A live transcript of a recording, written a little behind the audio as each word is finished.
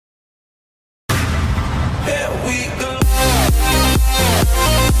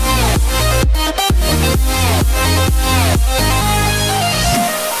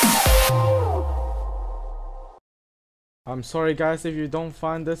I'm sorry guys if you don't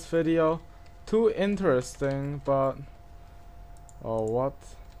find this video too interesting, but oh what?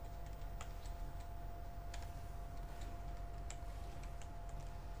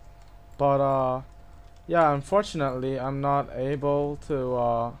 But yeah, unfortunately I'm not able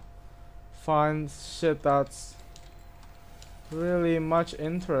to find shit that's really much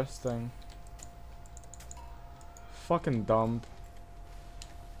interesting. Fucking dumb.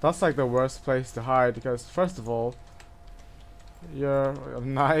 That's like the worst place to hide because first of all, you're a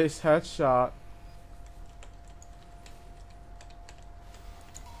nice headshot.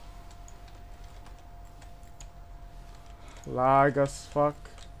 Lag as fuck.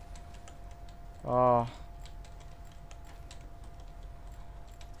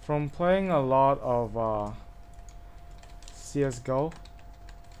 From playing a lot of CSGO,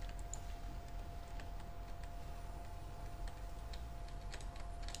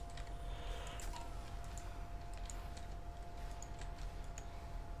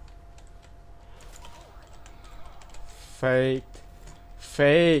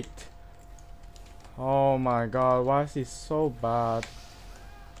 faked. Oh my god, why is he so bad?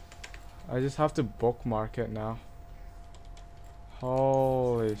 I just have to bookmark it now.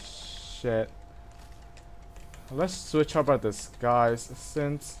 Holy shit. Let's switch up our disguise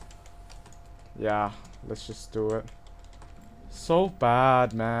since, yeah, let's just do it. So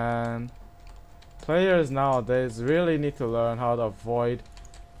bad, man. Players nowadays really need to learn how to avoid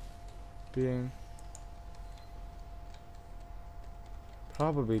being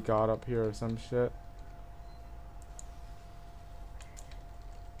probably got up here or some shit.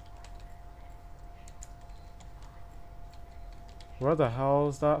 Where the hell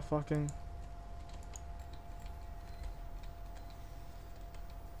is that fucking?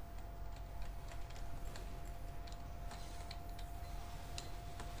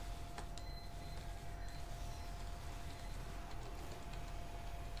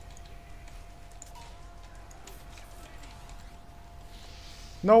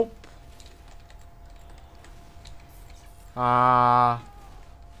 Nope.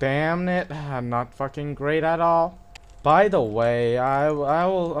 Damn it. I'm not fucking great at all. By the way,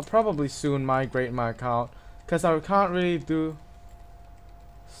 I'll probably soon migrate my account because I can't really do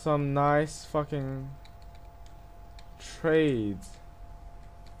some nice fucking trades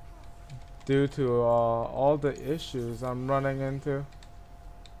due to all the issues I'm running into.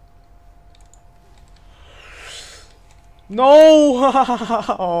 No!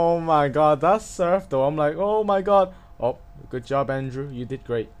 Oh my god, that's surf though. I'm like, oh my god. Oh, good job, Andrew. You did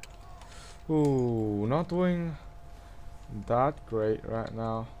great. Ooh, not doing that great right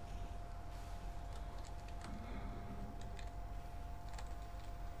now.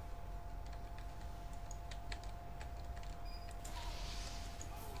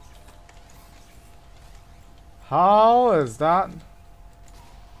 How is that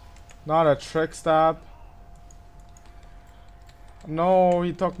not a trick stab? No,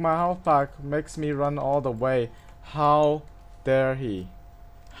 he took my health pack. Makes me run all the way. How dare he?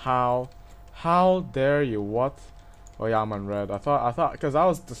 How dare you? What? Oh yeah, I'm on red. I thought because I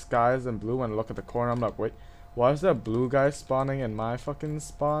was disguised in blue and look at the corner. I'm like, wait, why is there a blue guy spawning in my fucking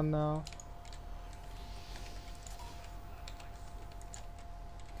spawn now?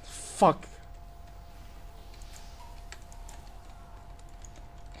 Fuck.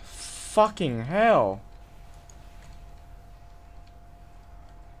 Fucking hell.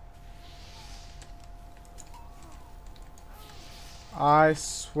 I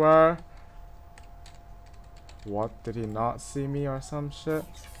swear. What, did he not see me or some shit?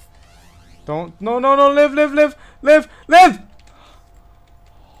 Don't, no, live!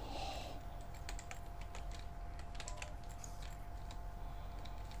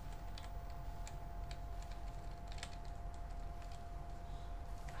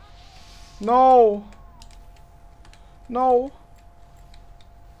 No! No!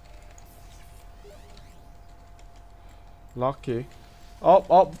 Lucky.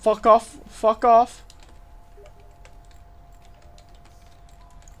 Oh, fuck off!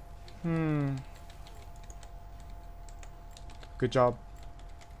 Good job.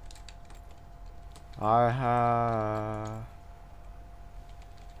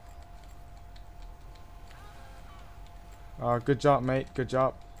 Good job, mate. Good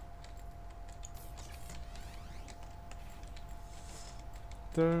job.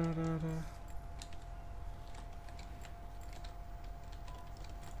 Let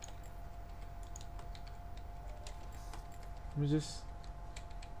me just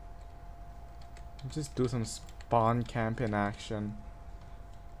do some Spawn camp in action.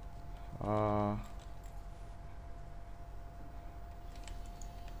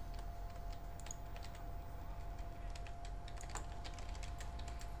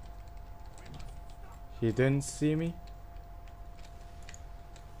 He didn't see me.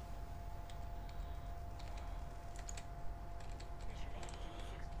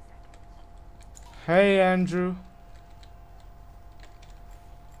 Hey, Andrew.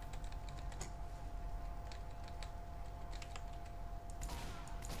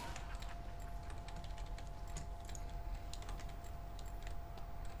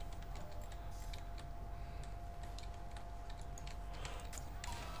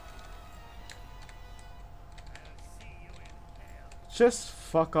 Just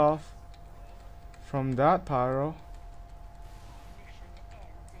fuck off from that pyro.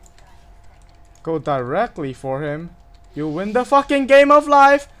 Go directly for him. You win the fucking game of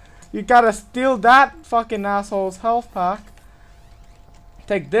life. You gotta steal that fucking asshole's health pack.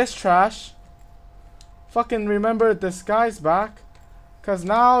 Take this trash. Fucking remember this guy's back. Cause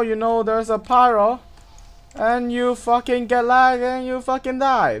now you know there's a pyro. And you fucking get lag and you fucking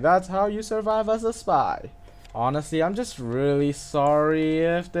die. That's how you survive as a spy. Honestly, I'm just really sorry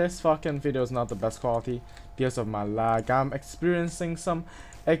if this fucking video is not the best quality because of my lag. I'm experiencing some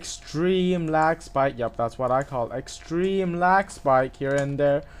extreme lag spike. Yep, that's what I call extreme lag spike here and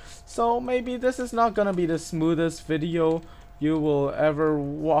there. So maybe this is not gonna be the smoothest video you will ever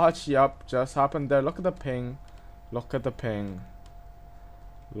watch. Yep, just happened there. Look at the ping. Look at the ping.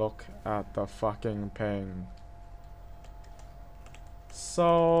 Look at the fucking ping.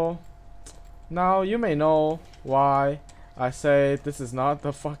 So now you may know why I say this is not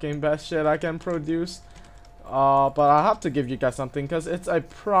the fucking best shit I can produce. But I have to give you guys something because it's a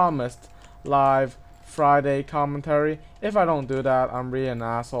promised live Friday commentary. If I don't do that, I'm really an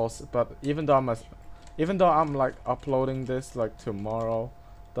asshole. But even though I'm like uploading this like tomorrow,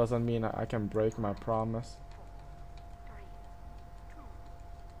 doesn't mean I can break my promise.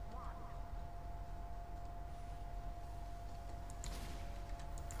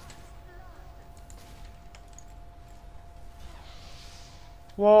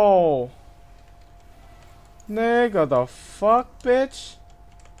 Whoa. Nigga, the fuck, bitch?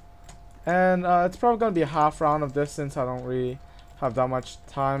 And it's probably gonna be a half round of this since I don't really have that much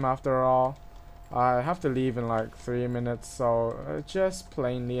time after all. I have to leave in like 3 minutes, so just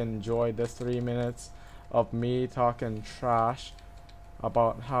plainly enjoy this 3 minutes of me talking trash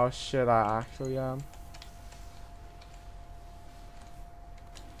about how shit I actually am.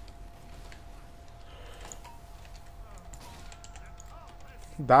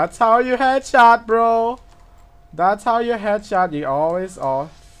 That's how you headshot, bro. That's how you headshot. You always off.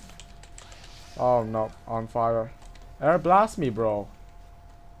 Oh no, on fire. Air blast me, bro.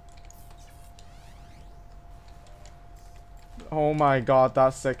 Oh my god,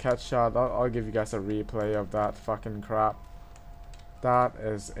 that's sick headshot. I'll give you guys a replay of that fucking crap. That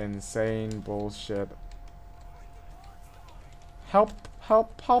is insane bullshit. Help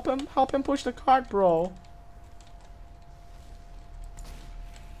him push the cart, bro.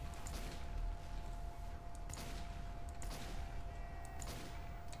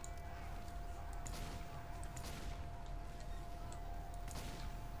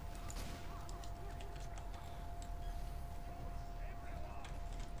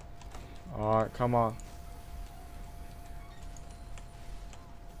 Alright, come on.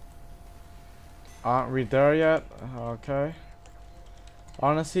 Aren't we there yet? Okay.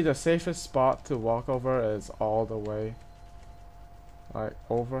 Honestly, the safest spot to walk over is all the way like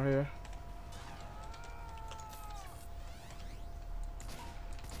over here.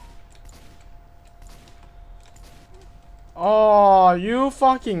 Oh, you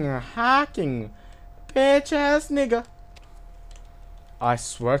fucking hacking bitch ass nigga. I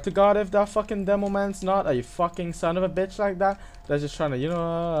swear to God, if that fucking demo man's not a fucking son of a bitch like that, they're just trying to, you know,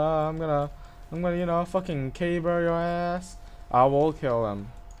 I'm gonna, you know, fucking caber your ass. I will kill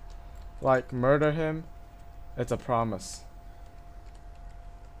him. Like, murder him. It's a promise.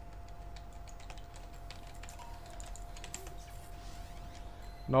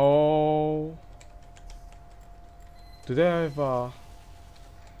 No. Do they have,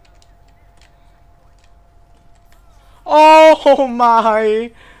 Oh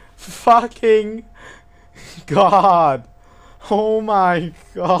my fucking god. Oh my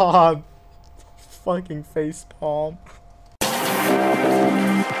god. Fucking facepalm.